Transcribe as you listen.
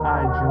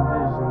iDream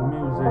Vision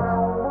Music.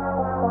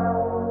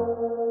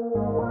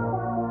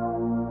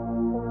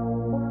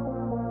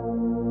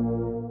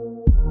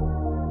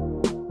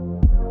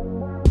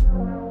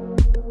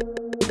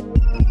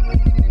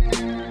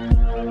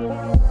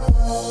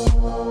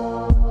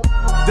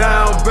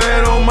 Down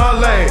bad on my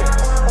legs,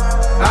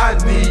 I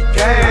need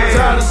gas.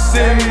 Tired of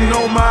sitting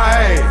on my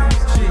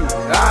ass,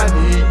 I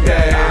need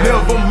gas.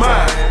 Never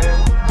mind,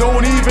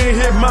 don't even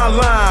hit my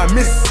line.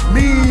 Miss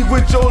me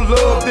with your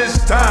love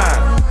this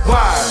time.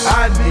 Why?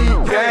 I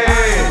need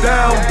gas.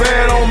 Down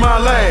bad on my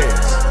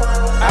legs,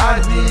 I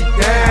need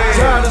gas.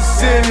 Tired of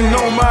sitting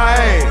on my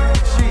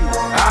ass,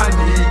 I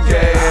need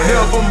gas.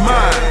 Never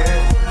mind,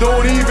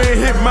 don't even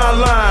hit my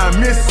line.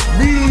 Miss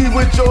me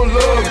with your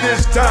love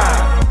this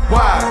time.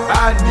 Why?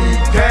 I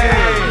need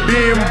gas.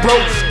 Being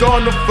broke,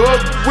 starting to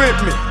fuck with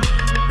me.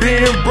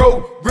 Being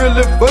broke,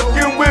 really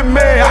fucking with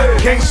me. I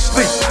can't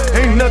sleep,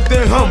 ain't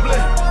nothing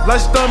humbling. Like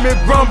stomach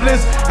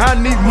grumblings, I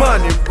need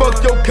money.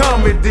 Fuck your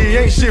comedy,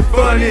 ain't shit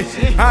funny.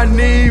 I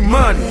need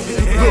money.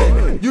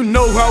 Look, you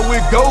know how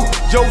it go.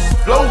 Jokes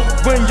flow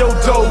when your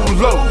dough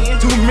low.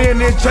 Too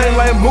many chain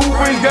like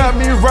movers got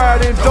me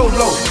riding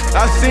dolo.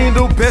 I seen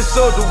the best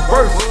of the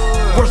worst,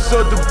 worst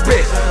of the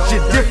best.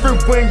 Shit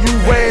different when you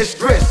wear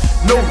stress.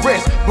 No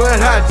rest, but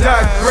I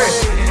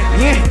digress.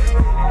 Yeah.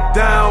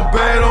 Down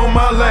bad on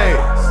my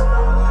legs,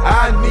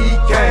 I need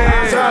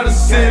cash. Tired of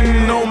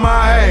sitting on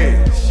my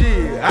ass,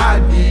 shit, I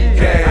need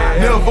cash.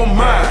 Never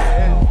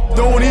mind,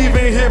 don't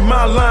even hit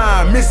my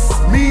line. Miss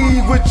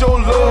me with your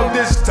love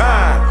this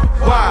time.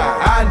 Why?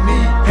 I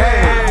need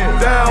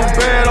cash. Down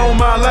bad on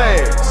my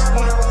legs,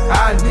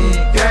 I need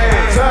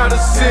cash. Tired of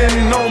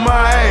sitting on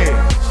my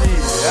ass,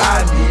 shit, I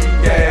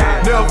need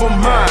cash. Never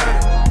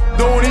mind,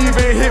 don't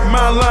even hit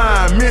my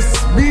line. Miss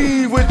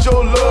me with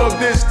your love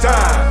this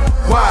time.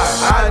 Why?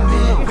 I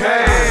need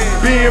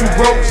cash. Being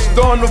broke,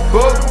 starting to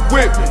fuck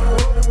with me.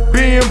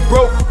 Being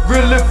broke,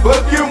 really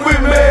fucking with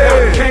me.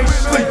 I can't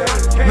sleep,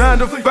 9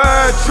 to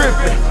 5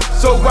 tripping.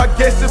 So I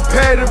guess it's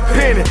pattern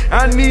penny.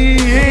 I need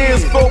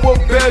hands for a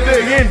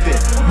better ending.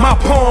 My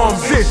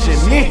palms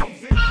itching, yeah.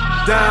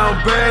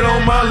 Down bad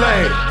on my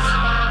legs,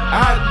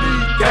 I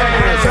need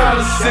gas. Tired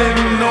of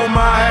sitting on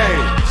my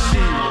ass,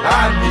 shit,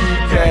 I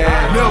need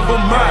gas. Never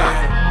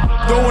mind,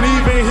 don't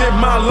even hit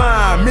my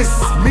line. Miss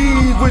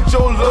me with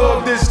your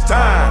love this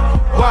time.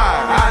 Why?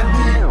 I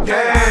need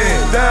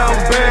gas. Down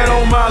bad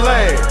on my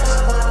legs,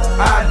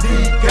 I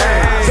need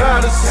gas.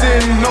 Tired of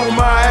sitting on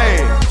my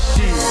ass,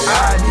 shit,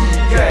 I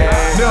need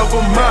gas.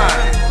 Never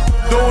mind,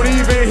 don't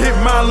even hit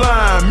my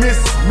line. Miss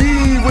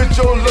me with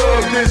your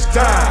love this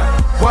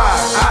time. Why?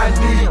 I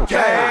need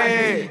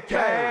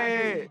gas.